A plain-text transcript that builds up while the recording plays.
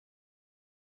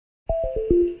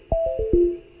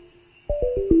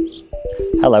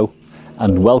Hello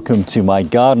and welcome to my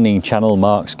gardening channel,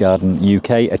 Mark's Garden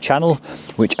UK, a channel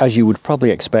which, as you would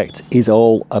probably expect, is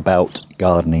all about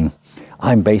gardening.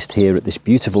 I'm based here at this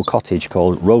beautiful cottage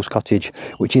called Rose Cottage,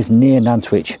 which is near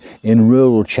Nantwich in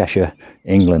rural Cheshire,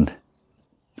 England.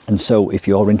 And so if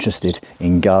you're interested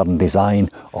in garden design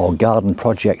or garden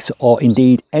projects or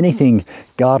indeed anything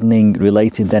gardening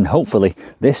related, then hopefully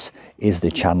this is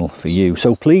the channel for you.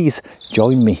 So please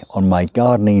join me on my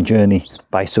gardening journey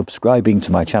by subscribing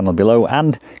to my channel below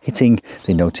and hitting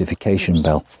the notification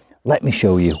bell. Let me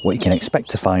show you what you can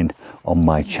expect to find on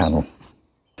my channel.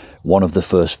 One of the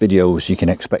first videos you can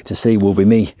expect to see will be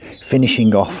me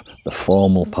finishing off the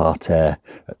formal parterre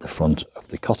at the front of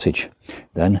the cottage.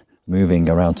 Then moving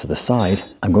around to the side,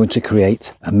 I'm going to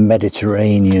create a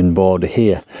Mediterranean border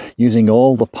here using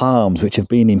all the palms which have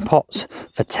been in pots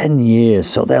for 10 years,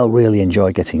 so they'll really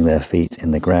enjoy getting their feet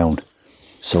in the ground.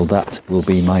 So that will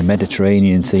be my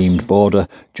Mediterranean themed border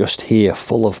just here,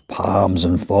 full of palms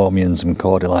and phormiums and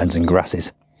cordylines and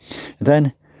grasses.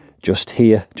 Then just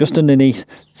here, just underneath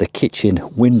the kitchen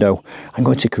window, I'm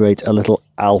going to create a little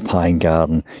alpine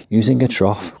garden using a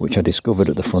trough which I discovered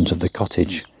at the front of the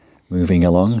cottage. Moving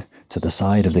along to the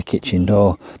side of the kitchen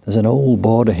door, there's an old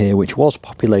border here which was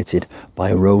populated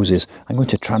by roses. I'm going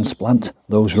to transplant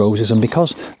those roses, and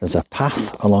because there's a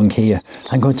path along here,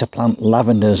 I'm going to plant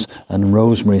lavenders and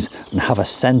rosemaries and have a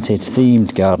scented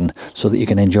themed garden so that you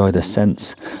can enjoy the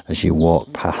scents as you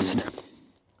walk past.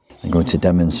 I'm going to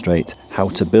demonstrate how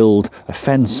to build a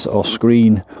fence or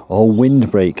screen or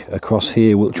windbreak across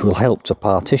here, which will help to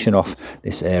partition off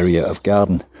this area of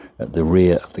garden at the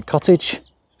rear of the cottage.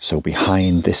 So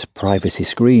behind this privacy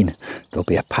screen, there'll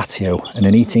be a patio and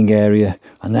an eating area,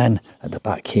 and then at the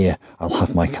back here, I'll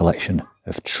have my collection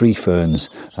of tree ferns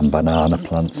and banana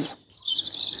plants.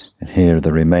 And here are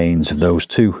the remains of those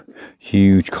two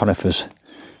huge conifers,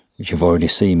 which you've already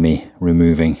seen me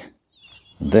removing.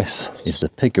 This is the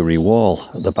piggery wall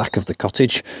at the back of the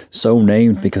cottage, so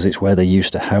named because it's where they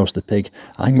used to house the pig.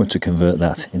 I'm going to convert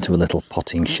that into a little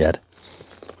potting shed.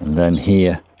 And then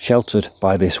here, sheltered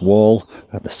by this wall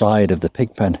at the side of the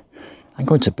pig pen, I'm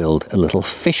going to build a little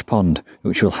fish pond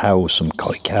which will house some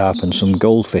koi carp and some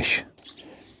goldfish.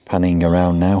 Panning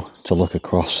around now to look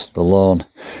across the lawn.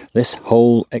 This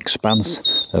whole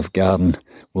expanse of garden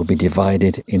will be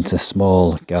divided into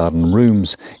small garden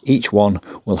rooms. Each one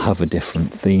will have a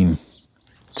different theme.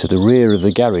 To the rear of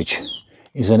the garage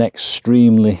is an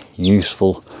extremely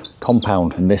useful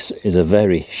compound, and this is a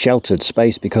very sheltered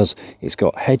space because it's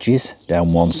got hedges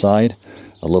down one side,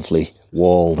 a lovely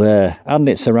wall there, and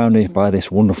it's surrounded by this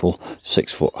wonderful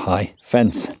 6-foot high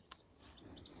fence.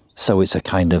 So it's a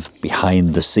kind of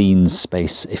behind the scenes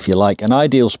space, if you like, an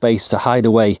ideal space to hide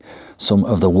away some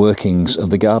of the workings of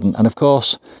the garden and of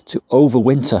course to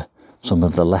overwinter some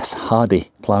of the less hardy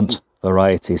plant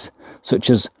varieties such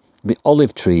as the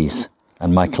olive trees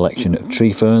and my collection of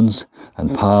tree ferns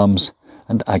and palms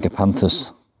and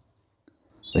agapanthus.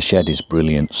 The shed is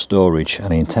brilliant storage,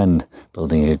 and I intend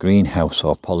building a greenhouse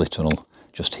or polytunnel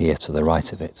just here to the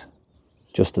right of it.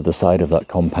 Just to the side of that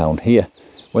compound here,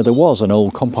 where there was an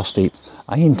old compost heap,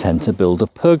 I intend to build a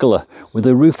pergola with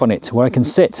a roof on it where I can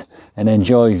sit and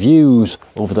enjoy views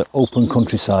over the open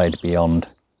countryside beyond.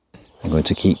 I'm going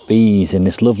to keep bees in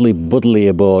this lovely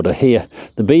buddleia border here.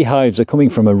 The beehives are coming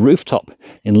from a rooftop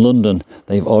in London.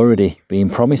 They've already been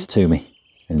promised to me.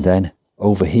 And then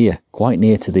over here, quite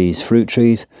near to these fruit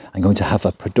trees, I'm going to have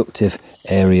a productive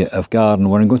area of garden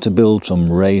where I'm going to build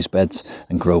some raised beds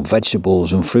and grow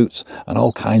vegetables and fruits and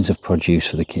all kinds of produce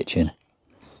for the kitchen.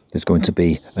 There's going to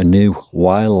be a new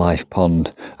wildlife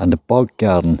pond and a bog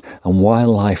garden and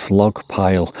wildlife log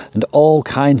pile and all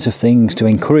kinds of things to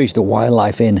encourage the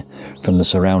wildlife in from the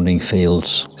surrounding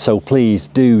fields. So please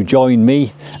do join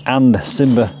me and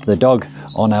Simba the dog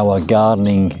on our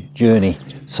gardening journey.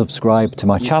 Subscribe to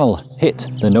my channel, hit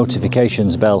the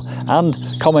notifications bell and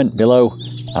comment below,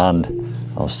 and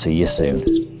I'll see you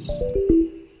soon.